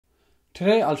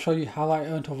Today I'll show you how I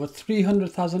earned over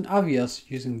 300,000 Avios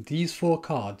using these 4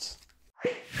 cards.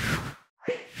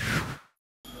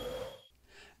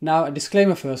 Now a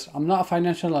disclaimer first, I'm not a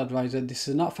financial advisor, this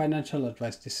is not financial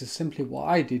advice, this is simply what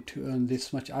I did to earn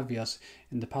this much Avios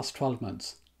in the past 12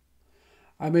 months.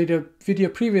 I made a video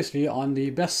previously on the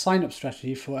best sign-up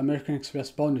strategy for American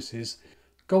Express bonuses.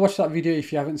 Go watch that video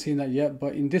if you haven't seen that yet,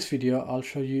 but in this video I'll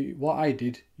show you what I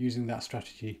did using that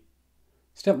strategy.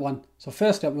 Step 1. So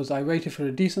first step was I waited for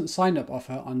a decent sign-up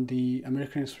offer on the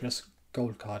American Express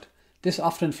Gold Card. This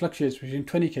often fluctuates between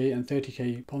 20k and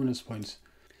 30k bonus points.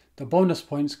 The bonus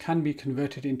points can be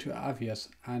converted into Avios,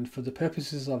 and for the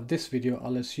purposes of this video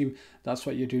I'll assume that's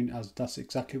what you're doing, as that's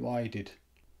exactly what I did.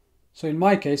 So in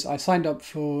my case I signed up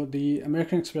for the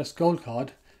American Express Gold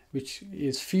Card, which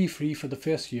is fee-free for the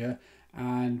first year,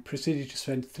 and proceeded to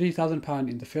spend £3,000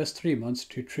 in the first 3 months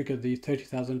to trigger the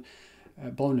 30,000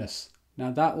 bonus. Now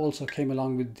that also came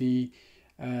along with the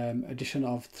addition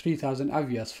of 3,000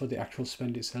 Avios for the actual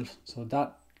spend itself. So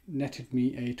that netted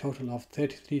me a total of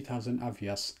 33,000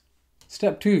 Avios.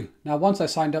 Step 2. Now once I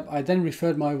signed up, I then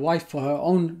referred my wife for her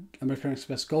own American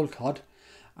Express Gold Card,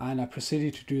 and I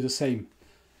proceeded to do the same.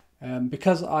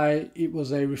 Because it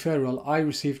was a referral, I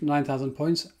received 9,000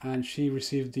 points and she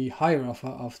received the higher offer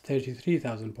of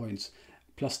 33,000 points,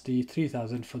 plus the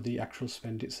 3,000 for the actual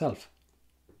spend itself.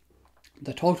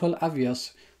 The total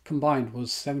Avios combined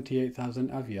was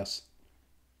 78,000 Avios.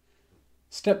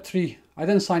 Step 3. I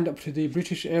then signed up to the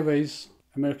British Airways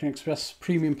American Express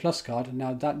Premium Plus card.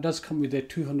 Now that does come with a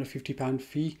 £250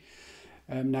 fee.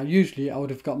 Now usually I would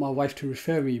have got my wife to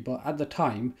refer me, but at the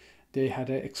time they had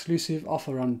an exclusive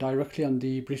offer on directly on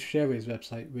the British Airways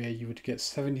website where you would get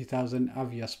 70,000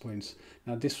 Avios points.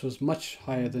 Now this was much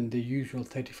higher than the usual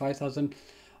 35,000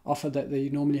 offer that they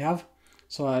normally have.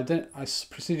 So I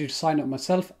proceeded to sign up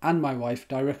myself and my wife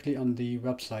directly on the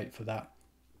website for that.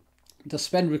 The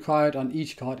spend required on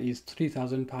each card is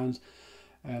 £3,000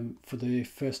 for the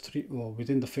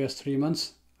within the first 3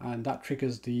 months, and that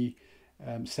triggers the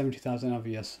 70,000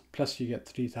 Avios, plus you get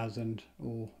 3,000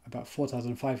 or about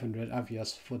 4,500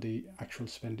 Avios for the actual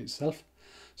spend itself.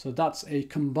 So that's a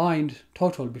combined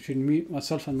total between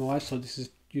myself and my wife, so this is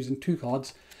using 2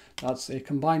 cards. That's a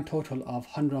combined total of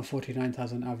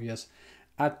 149,000 Avios.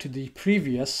 Add to the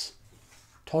previous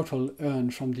total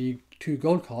earned from the 2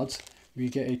 gold cards, we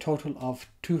get a total of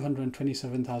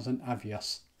 227,000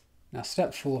 Avios. Now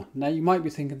step 4. Now you might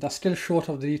be thinking that's still short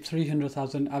of the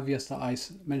 300,000 Avios that I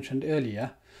mentioned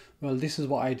earlier. Well, this is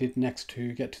what I did next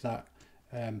to get to that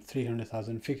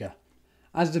 300,000 figure.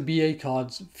 As the BA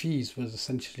cards fees was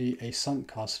essentially a sunk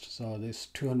cost, so there's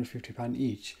 £250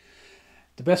 each.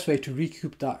 The best way to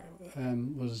recoup that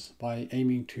was by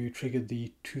aiming to trigger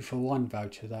the 2-for-1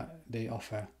 voucher that they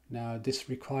offer. Now this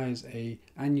requires an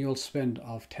annual spend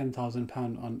of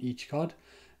 £10,000 on each card.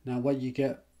 Now what you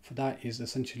get for that is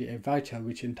essentially a voucher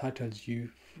which entitles you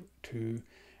to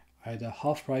either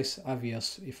half price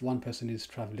Avios if one person is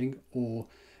travelling, or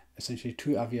essentially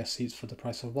 2 Avios seats for the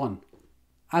price of 1.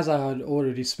 As I had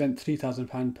already spent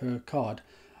 £3,000 per card,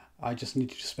 I just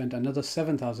needed to spend another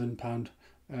 £7,000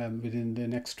 within the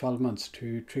next 12 months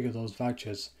to trigger those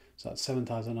vouchers. So that's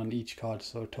 7,000 on each card,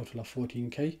 so a total of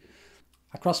 14k.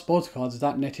 Across both cards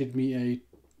that netted me a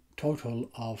total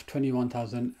of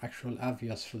 21,000 actual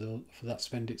Avios for that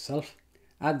spend itself.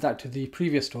 Add that to the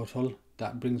previous total,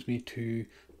 that brings me to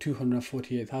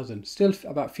 248,000. Still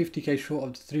about 50k short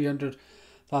of the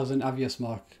 300,000 Avios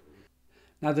mark.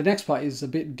 Now the next part is a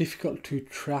bit difficult to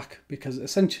track, because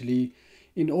essentially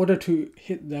in order to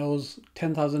hit those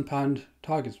 £10,000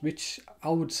 targets, which I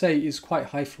would say is quite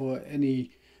high for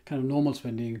any kind of normal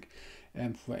spending,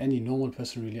 for any normal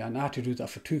person really, and I had to do that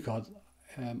for 2 cards,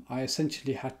 I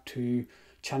essentially had to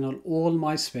channel all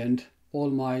my spend, all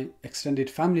my extended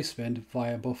family spend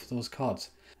via both of those cards.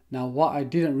 Now what I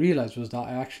didn't realize was that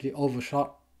I actually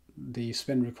overshot the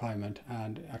spend requirement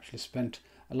and actually spent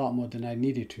a lot more than I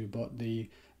needed to, but the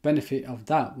benefit of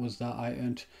that was that I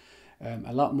earned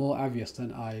a lot more Avios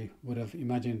than I would have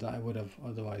imagined that I would have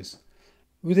otherwise.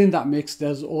 Within that mix,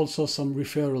 there's also some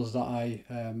referrals that I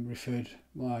referred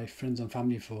my friends and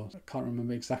family for. I can't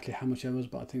remember exactly how much it was,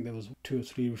 but I think there was 2 or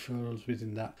 3 referrals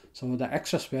within that. So that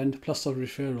extra spend plus those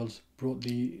referrals brought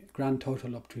the grand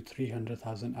total up to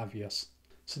 300,000 Avios.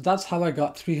 So that's how I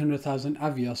got 300,000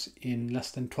 Avios in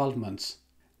less than 12 months.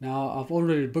 Now I've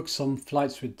already booked some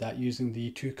flights with that using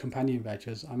the 2 companion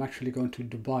vouchers. I'm actually going to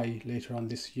Dubai later on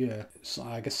this year. So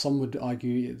I guess some would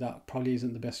argue that probably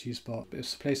isn't the best use, but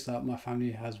it's a place that my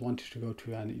family has wanted to go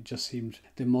to, and it just seemed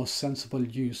the most sensible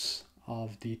use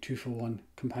of the 2-for-1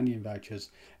 companion vouchers.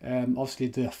 Obviously,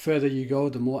 the further you go,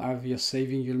 the more Avios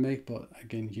saving you'll make, but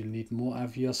again, you'll need more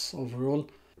Avios overall.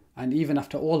 And even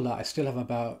after all that, I still have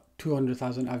about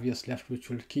 200,000 Avios left, which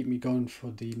will keep me going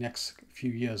for the next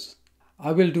few years.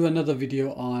 I will do another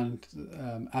video on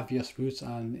Avios routes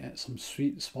and some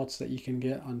sweet spots that you can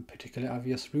get on particular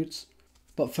Avios routes.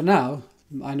 But for now,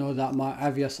 I know that my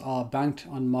Avios are banked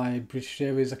on my British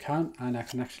Airways account and I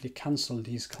can actually cancel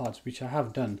these cards, which I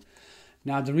have done.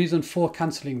 Now, the reason for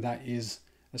cancelling that is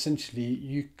essentially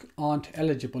you aren't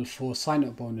eligible for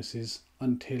sign-up bonuses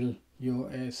until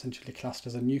you're essentially classed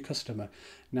as a new customer.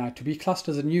 Now, to be classed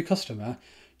as a new customer,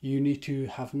 you need to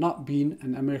have not been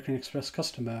an American Express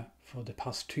customer for the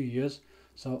past 2 years.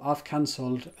 So I've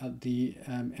cancelled at the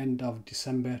end of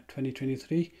December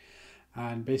 2023.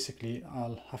 And basically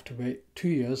I'll have to wait 2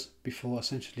 years before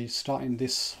essentially starting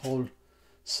this whole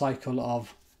cycle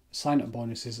of sign-up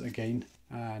bonuses again,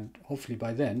 and hopefully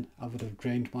by then I would have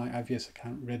drained my Avios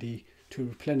account ready to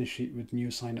replenish it with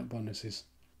new sign-up bonuses.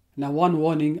 Now, one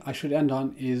warning I should end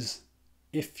on is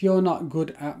if you're not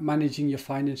good at managing your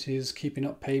finances, keeping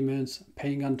up payments,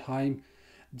 paying on time,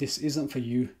 this isn't for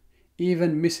you.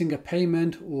 Even missing a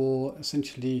payment or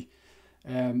essentially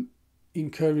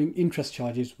incurring interest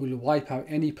charges will wipe out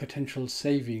any potential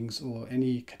savings or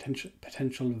any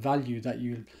potential value that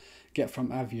you'll get from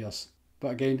Avios.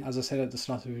 But again, as I said at the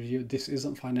start of the video, this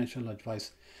isn't financial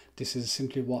advice. This is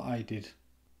simply what I did.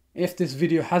 If this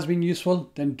video has been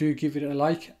useful, then do give it a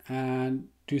like and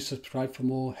do subscribe for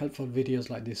more helpful videos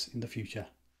like this in the future.